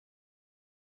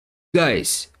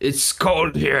Guys, it's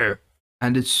cold here.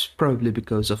 And it's probably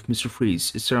because of Mr.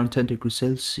 Freeze. It's around 10 degrees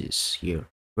Celsius here,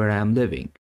 where I am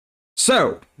living.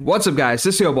 So, what's up guys,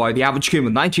 this is your boy, the average gamer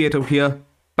 98 over here,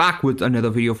 back with another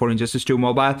video for Injustice 2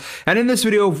 Mobile. And in this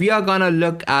video, we are gonna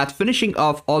look at finishing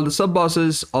off all the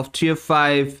sub-bosses of Tier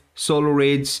 5 solo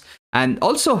raids, and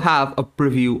also have a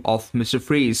preview of Mr.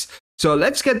 Freeze. So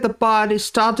let's get the party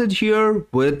started here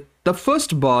with the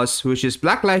first boss, which is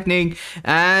Black Lightning,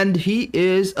 and he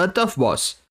is a tough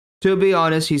boss. To be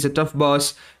honest, he's a tough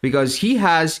boss because he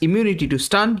has immunity to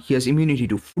stun, he has immunity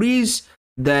to freeze,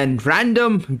 then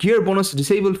random gear bonus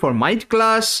disabled for might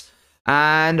class,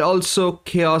 and also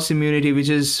chaos immunity, which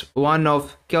is one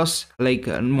of chaos like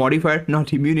modifier,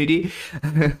 not immunity.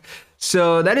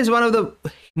 So that is one of the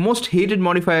most hated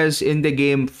modifiers in the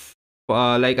game,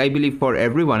 like I believe for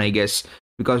everyone, I guess,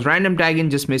 because random tagging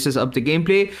just messes up the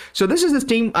gameplay. So this is the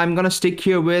team I'm gonna stick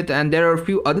here with, and there are a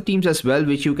few other teams as well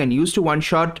which you can use to one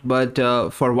shot, but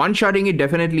for one shotting it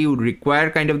definitely would require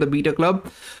kind of the beta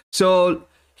club. So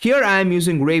here I am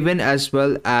using Raven as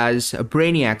well as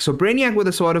Brainiac. So Brainiac with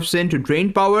a Sword of Sin to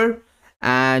drain power,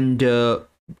 and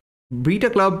Beta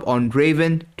Club on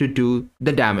Raven to do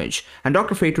the damage, and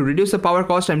Dr. Fate to reduce the power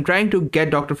cost. I'm trying to get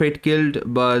Dr. Fate killed,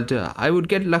 but I would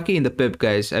get lucky in the pip,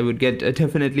 guys. I would get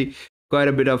definitely quite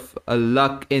a bit of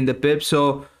luck in the pip.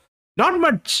 So not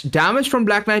much damage from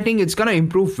Black Lightning. It's gonna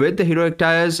improve with the heroic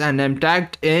tires, and I'm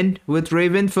tagged in with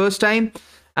Raven first time,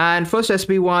 and first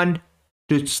SP1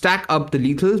 to stack up the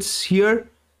lethals here.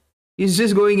 He's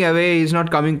just going away, he's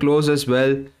not coming close as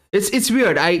well. It's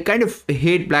weird. I kind of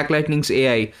hate Black Lightning's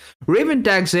AI. Raven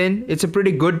tags in. It's a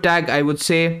pretty good tag, I would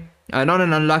say. Not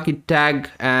an unlucky tag,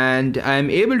 and I'm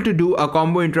able to do a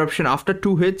combo interruption after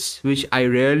 2 hits, which I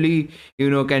rarely,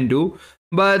 can do.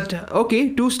 But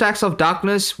okay, 2 stacks of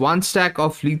darkness, 1 stack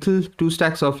of lethal, 2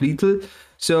 stacks of lethal.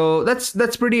 So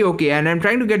that's pretty okay. And I'm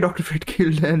trying to get Dr. Fate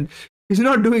killed, and he's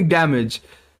not doing damage.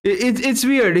 It's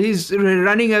weird. He's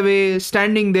running away,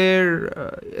 standing there.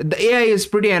 The AI is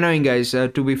pretty annoying, guys,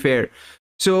 to be fair.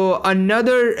 So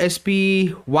another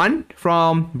SP1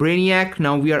 from Brainiac.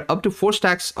 Now we are up to 4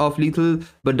 stacks of lethal,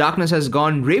 but darkness has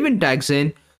gone. Raven tags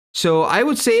in. So I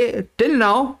would say till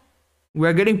now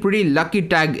we're getting pretty lucky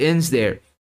tag ins there.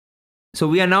 So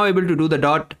we are now able to do the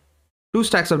dot. 2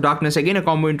 stacks of darkness, again a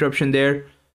combo interruption there.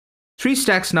 3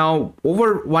 stacks now,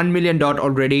 over 1 million dot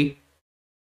already.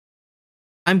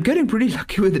 I'm getting pretty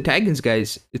lucky with the tag-ins,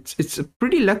 guys. It's a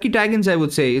pretty lucky tag-ins, I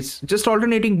would say. It's just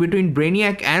alternating between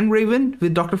Brainiac and Raven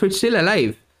with Dr. Fate still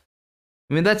alive.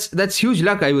 I mean, that's huge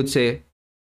luck, I would say.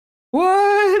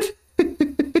 What?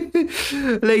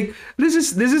 Like, this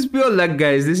is pure luck,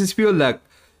 guys. This is pure luck.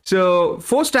 So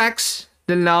 4 stacks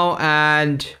till now,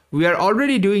 and we are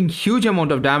already doing huge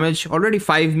amount of damage. Already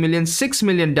 5 million, 6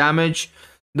 million damage.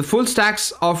 The full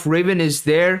stacks of Raven is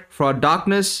there for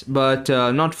darkness, but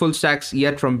not full stacks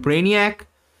yet from Brainiac.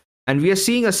 And we are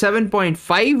seeing a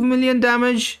 7.5 million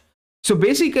damage. So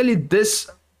basically this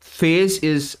phase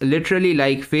is literally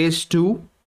like phase 2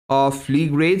 of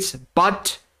League raids,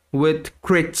 but with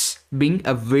crits being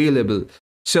available.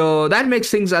 So that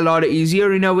makes things a lot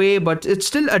easier in a way, but it's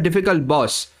still a difficult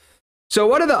boss. So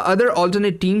what are the other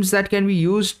alternate teams that can be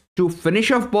used to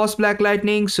finish off boss Black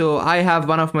Lightning? So I have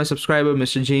one of my subscriber,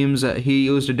 Mr. James. He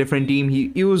used a different team. He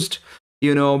used,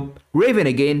 Raven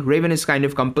again. Raven is kind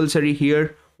of compulsory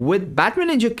here with Batman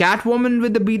Ninja Catwoman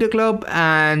with the beta club,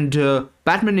 and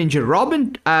Batman Ninja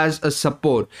Robin as a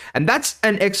support. And that's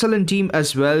an excellent team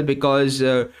as well because,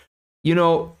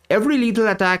 every lethal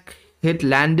attack hit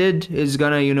landed is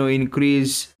gonna,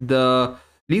 increase the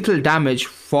lethal damage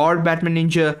for Batman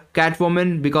Ninja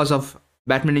Catwoman because of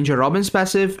Batman Ninja Robin's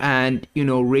passive, and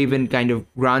Raven kind of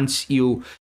grants you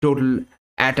total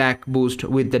attack boost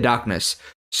with the darkness.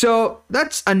 So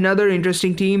that's another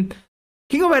interesting team.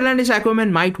 King of Atlantis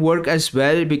Aquaman might work as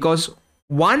well because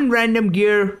one random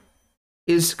gear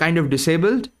is kind of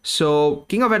disabled. So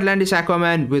King of Atlantis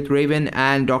Aquaman with Raven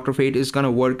and Dr. Fate is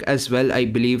gonna work as well, I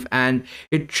believe, and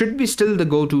it should be still the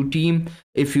go-to team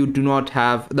if you do not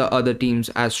have the other teams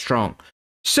as strong.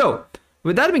 So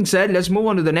with that being said, let's move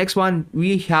on to the next one.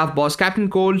 We have boss Captain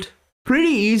Cold. Pretty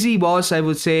easy boss, I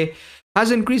would say.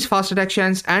 Has increased fast attack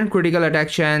chance and critical attack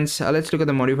chance. Let's look at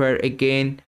the modifier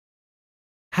again.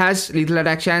 Has lethal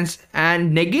attack chance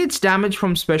and negates damage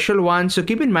from special 1. So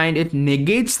keep in mind, it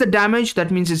negates the damage.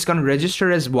 That means it's going to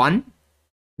register as 1.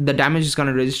 The damage is going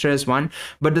to register as 1,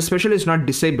 but the special is not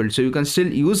disabled, so you can still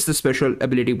use the special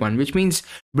ability 1, which means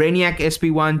Brainiac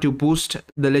SP1 to boost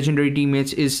the legendary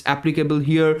teammates is applicable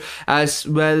here, as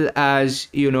well as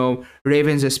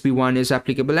Raven's SP1 is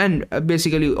applicable, and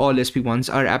basically all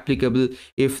SP1s are applicable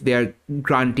if they are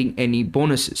granting any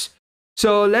bonuses.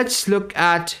 So let's look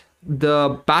at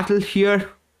the battle here.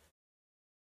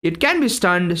 It can be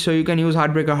stunned, so you can use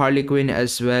Heartbreaker Harley Quinn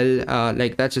as well.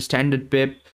 Like that's a standard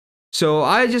pip. So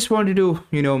I just wanted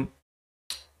to,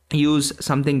 use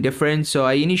something different. So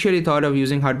I initially thought of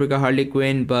using Heartbreaker Harley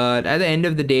Quinn, but at the end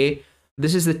of the day,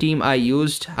 this is the team I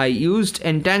used. I used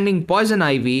Entangling Poison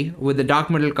Ivy with the Dark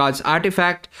Metal Cards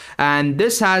artifact, and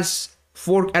this has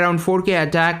around 4k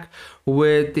attack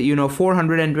with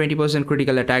 420%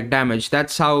 critical attack damage.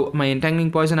 That's how my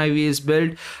Entangling Poison Ivy is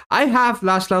built. I have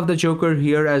Last Love the Joker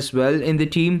here as well in the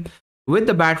team with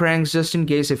the Batarangs, just in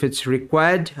case if it's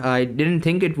required. I didn't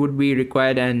think it would be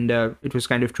required, and it was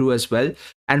kind of true as well.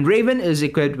 And Raven is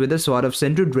equipped with a Sword of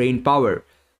Sin to drain power.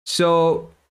 So,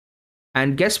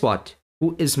 and guess what?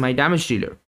 Who is my damage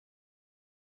dealer?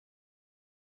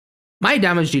 My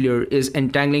damage dealer is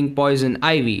Entangling Poison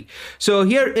Ivy. So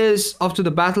here is off to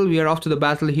the battle. We are off to the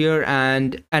battle here,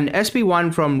 and an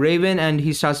SP1 from Raven, and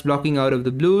he starts blocking out of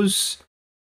the blues.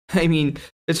 I mean,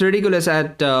 it's ridiculous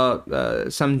at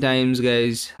sometimes,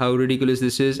 guys, how ridiculous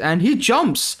this is. And he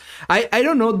jumps. I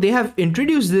don't know. They have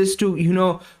introduced this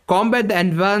to, combat the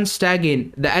advanced tag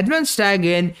in. The advanced tag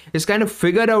in is kind of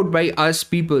figured out by us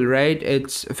people, right?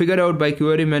 It's figured out by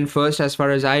QRMN first, as far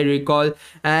as I recall.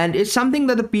 And it's something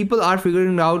that the people are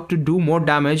figuring out to do more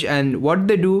damage. And what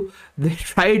they do, they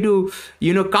try to,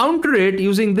 counter it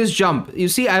using this jump. You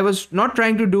see, I was not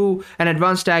trying to do an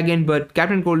advanced tag in, but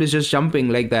Captain Cold is just jumping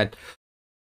like that.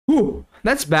 Whew,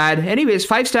 that's bad. Anyways,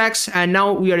 5 stacks, and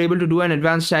now we are able to do an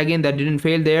advanced tag in that didn't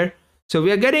fail there. So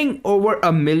we are getting over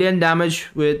 1 million damage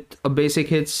with a basic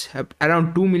hits,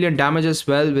 around 2 million damage as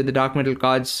well with the Dark Metal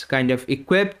cards kind of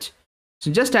equipped.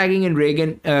 So just tagging in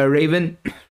Raven,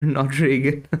 not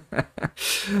Reagan,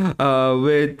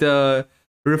 with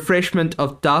Refreshment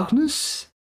of Darkness.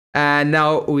 And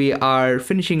now we are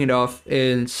finishing it off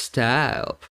in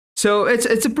style. So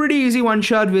it's a pretty easy one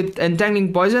shot with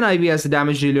Entangling Poison Ivy as the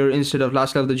damage dealer instead of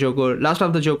Last Love the Joker. Last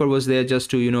Love the Joker was there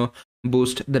just to,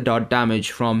 boost the dot damage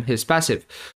from his passive.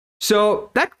 So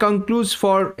that concludes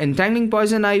for Entangling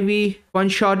Poison Ivy.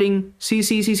 One-shotting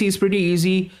CC is pretty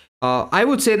easy. I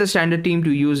would say the standard team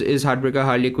to use is Heartbreaker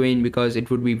Harley Quinn because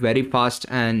it would be very fast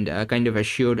and kind of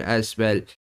assured as well.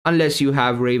 Unless you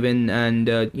have Raven and,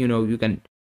 you can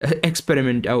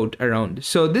experiment out around.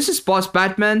 So this is Boss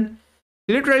Batman.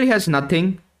 He literally has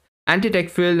nothing. Anti-tech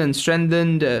field and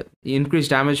strengthened,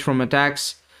 increased damage from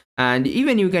attacks. And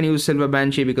even you can use Silver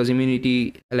Banshee because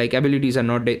immunity, like abilities are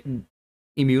not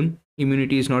immune.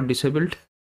 Immunity is not disabled.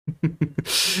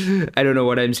 I don't know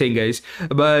what I'm saying, guys.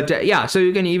 But yeah, so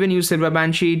you can even use Silver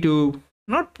Banshee to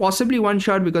not possibly one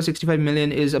shot because 65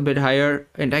 million is a bit higher.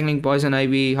 Entangling Poison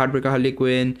Ivy, Heartbreaker Harley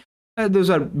Quinn. Those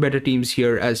are better teams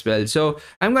here as well. So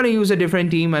I'm going to use a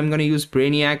different team. I'm going to use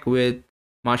Brainiac with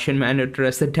Martian Manhunter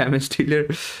as the damage dealer,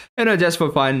 just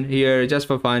for fun here, just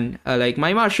for fun. Like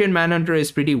my Martian Manhunter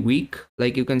is pretty weak,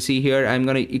 like you can see here. I'm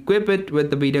gonna equip it with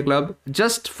the Beta Club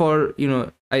just for,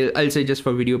 I'll say just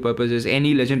for video purposes.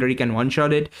 Any legendary can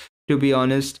one-shot it, to be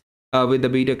honest, with the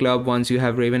Beta Club once you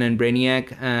have Raven and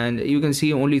Brainiac. And you can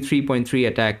see only 3.3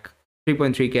 attack,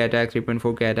 3.3k attack,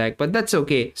 3.4k attack, but that's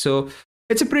okay. So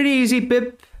it's a pretty easy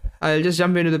pip. I'll just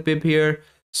jump into the pip here.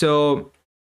 So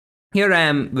here I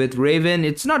am with Raven.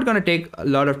 It's not going to take a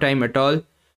lot of time at all.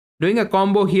 Doing a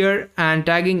combo here and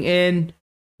tagging in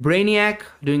Brainiac,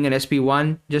 doing an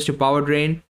SP1 just to power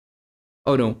drain.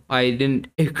 Oh no, I didn't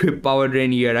equip power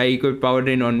drain here. I equipped power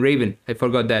drain on Raven. I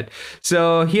forgot that.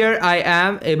 So here I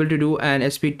am able to do an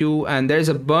SP2 and there's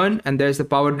a burn and there's the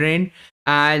power drain.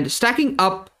 And stacking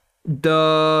up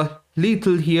the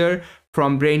lethal here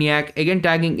from Brainiac. Again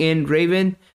tagging in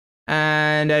Raven.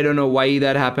 And I don't know why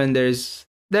that happened. There is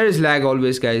lag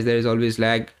always, guys. There is always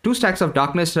lag. 2 stacks of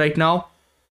darkness right now.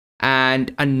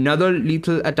 And another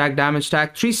lethal attack damage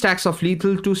stack. 3 stacks of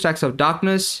lethal, 2 stacks of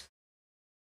darkness.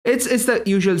 It's the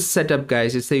usual setup,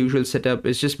 guys. It's the usual setup.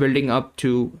 It's just building up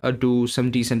to do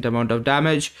some decent amount of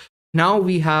damage. Now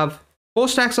we have 4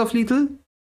 stacks of lethal.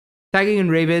 Tagging in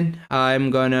Raven.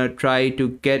 I'm gonna try to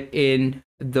get in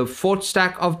the 4th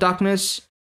stack of darkness.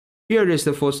 Here is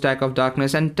the 4th stack of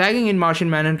darkness. And tagging in Martian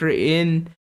Manhunter in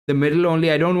the middle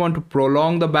only. I don't want to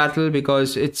prolong the battle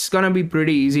because it's gonna be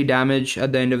pretty easy damage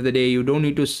at the end of the day. You don't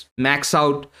need to max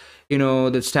out,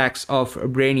 the stacks of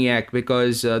Brainiac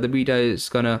because the beta is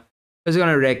gonna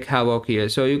wreak havoc here.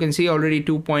 So you can see already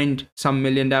 2-point-some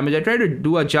million damage. I tried to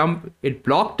do a jump, it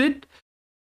blocked it.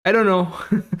 I don't know.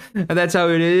 That's how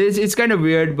it is. It's kind of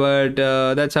weird, but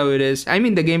that's how it is. I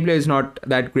mean, the gameplay is not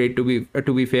that great to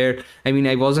be fair. I mean,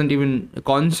 I wasn't even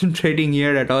concentrating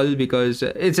here at all because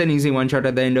it's an easy one shot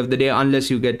at the end of the day unless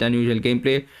you get unusual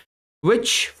gameplay,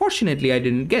 which fortunately I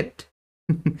didn't get.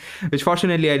 which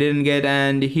fortunately I didn't get.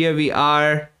 And here we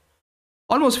are,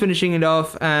 almost finishing it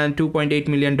off, and 2.8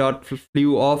 million dot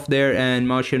flew off there, and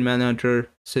Martian Manhunter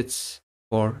sits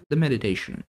for the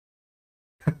meditation.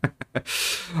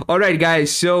 Alright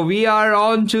guys, so we are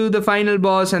on to the final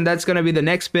boss, and that's gonna be the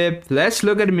next pip. Let's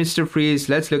look at Mr. Freeze,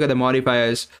 let's look at the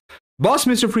modifiers. Boss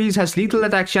Mr. Freeze has lethal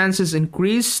attack chances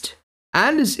increased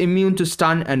and is immune to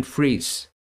stun and freeze.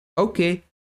 Okay.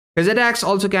 His attacks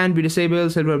also can be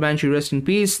disabled. Silver Banshee, rest in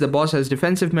peace. The boss has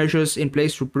defensive measures in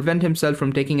place to prevent himself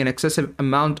from taking an excessive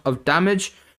amount of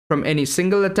damage from any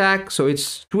single attack. So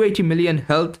it's 280 million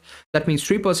health. That means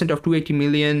 3% of 280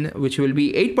 million, which will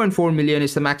be 8.4 million,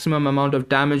 is the maximum amount of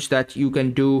damage that you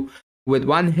can do with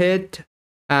one hit.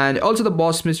 And also the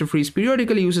boss Mr. Freeze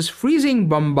periodically uses Freezing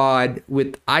Bombard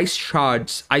with Ice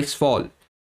Shards, Ice Fall.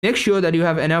 Make sure that you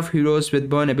have enough heroes with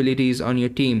burn abilities on your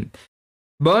team.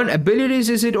 Burn abilities,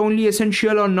 is it only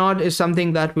essential or not, is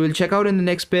something that we'll check out in the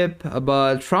next pip.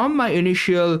 But from my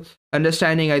initial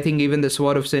understanding, I think even the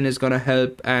Sword of Sin is going to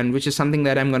help, and which is something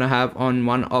that I'm going to have on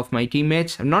one of my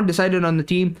teammates. I'm not decided on the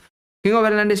team. King of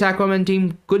Atlantis Aquaman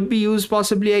team could be used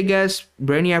possibly, I guess.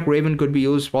 Brainiac Raven could be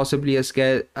used possibly, as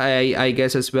I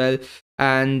guess as well.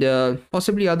 And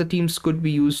possibly other teams could be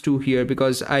used too here,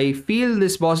 because I feel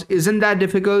this boss isn't that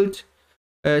difficult.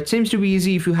 It seems to be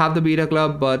easy if you have the beta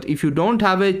club, but if you don't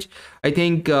have it, I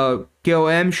think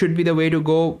KOM should be the way to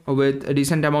go with a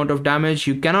decent amount of damage.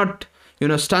 You cannot,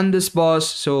 stun this boss,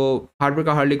 so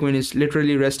Heartbreaker Harley Quinn is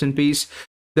literally rest in peace.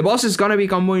 The boss is gonna be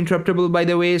combo interruptible, by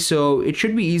the way, so it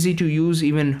should be easy to use.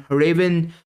 Even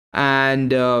Raven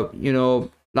and,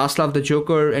 Last Love the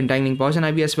Joker, Entangling Poison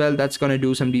Ivy as well, that's gonna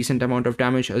do some decent amount of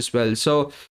damage as well.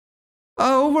 So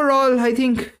overall, I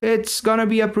think it's gonna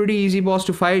be a pretty easy boss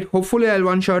to fight. Hopefully I'll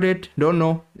one-shot it. Don't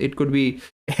know. It could be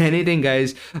anything,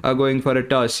 guys, going for a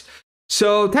toss.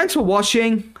 So thanks for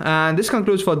watching, and this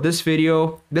concludes for this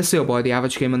video. This is your boy, the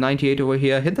Average Gamer 98 over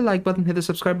here. Hit the like button, hit the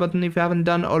subscribe button if you haven't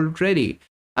done already.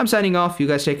 I'm signing off. You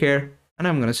guys take care, and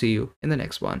I'm gonna see you in the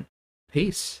next one.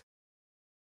 Peace.